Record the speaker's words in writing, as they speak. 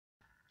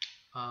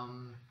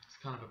It's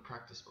kind of a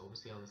practice, but we'll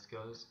see how this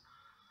goes.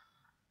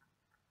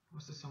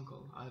 What's this song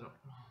called?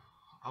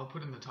 I'll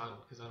put in the title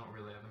because I don't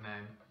really have a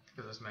name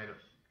because I just made it.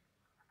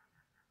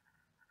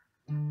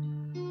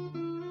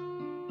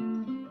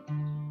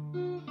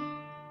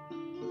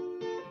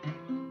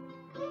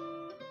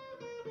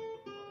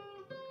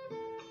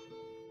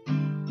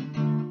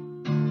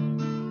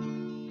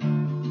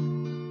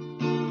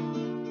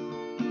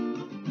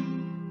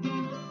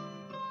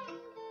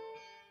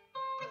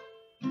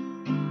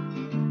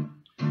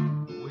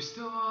 We're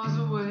still hours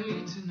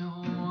away to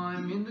know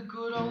I'm in the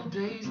good old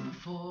days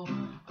before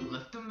I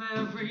left them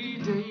every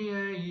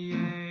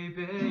day,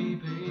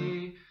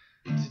 baby.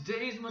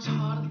 Today's much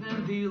harder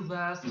than the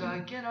last.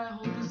 Again I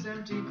hold this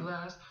empty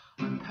glass.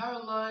 I'm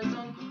paralyzed,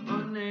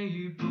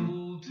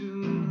 unable to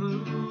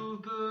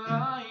move, but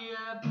I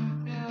have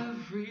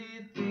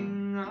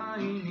everything I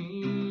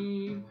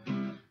need,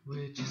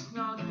 which is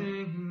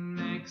nothing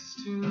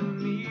next to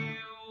me.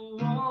 You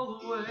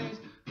always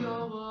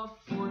go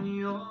off on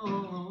your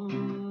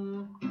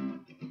own.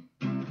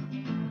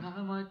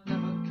 I might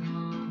never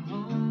come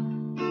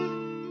home.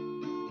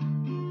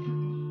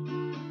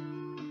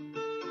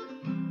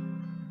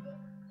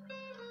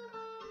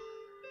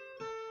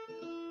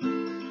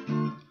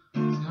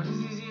 It's not as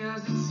easy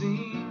as it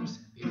seems.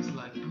 It's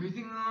like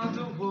breathing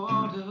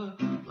underwater,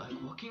 like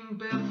walking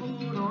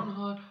barefoot on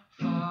hot,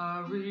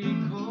 fiery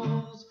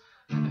coals.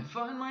 And I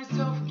find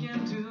myself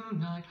again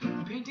tonight,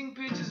 painting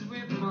pictures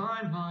with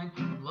my mind.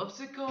 I'm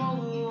lovesick all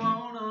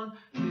alone on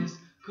this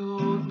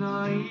cold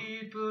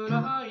night, but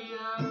I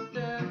have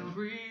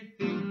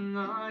everything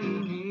I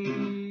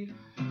need,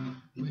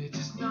 which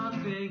is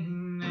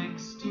nothing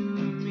next to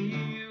me.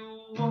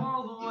 You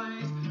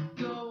always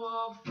go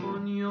off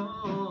on your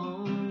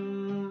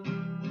own.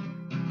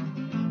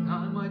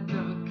 I might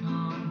never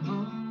come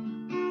home.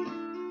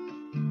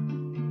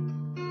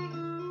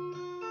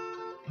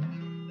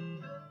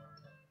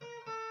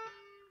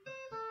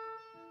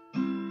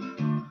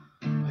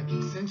 I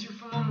can sense you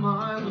from a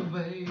mile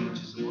away,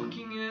 just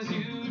walking as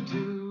you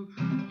do.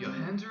 Your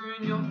hands are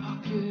in your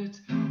pocket,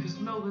 cause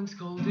Melbourne's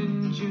cold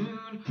in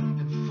June.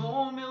 And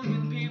 4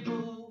 million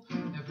people,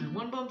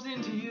 everyone bumps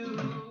into you.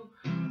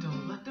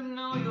 Don't let them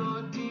know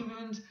your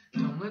demons,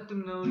 don't let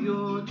them know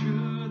your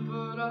truth.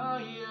 But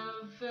I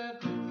have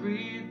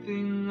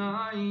everything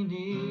I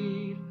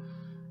need,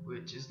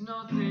 which is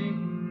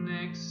nothing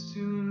next to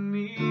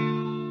me.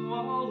 You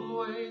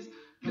always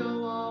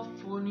go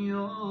off on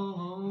your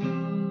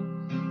own.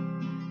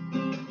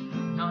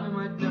 I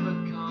might never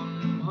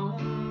come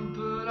home,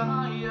 but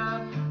I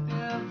have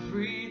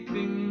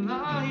everything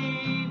I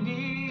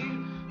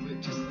need,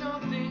 which is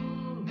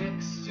nothing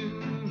next to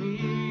me.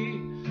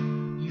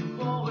 You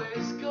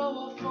always go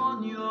off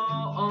on your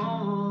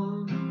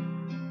own.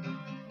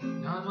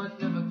 I might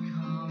never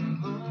come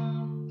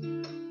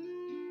home.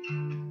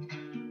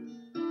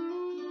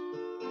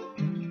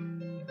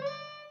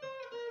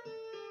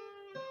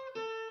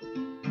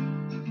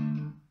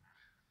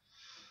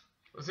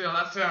 We'll see how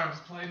that sounds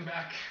playing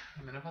back.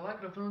 And then if I like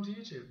it, I'll throw it to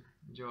YouTube.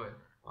 Enjoy.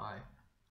 Bye.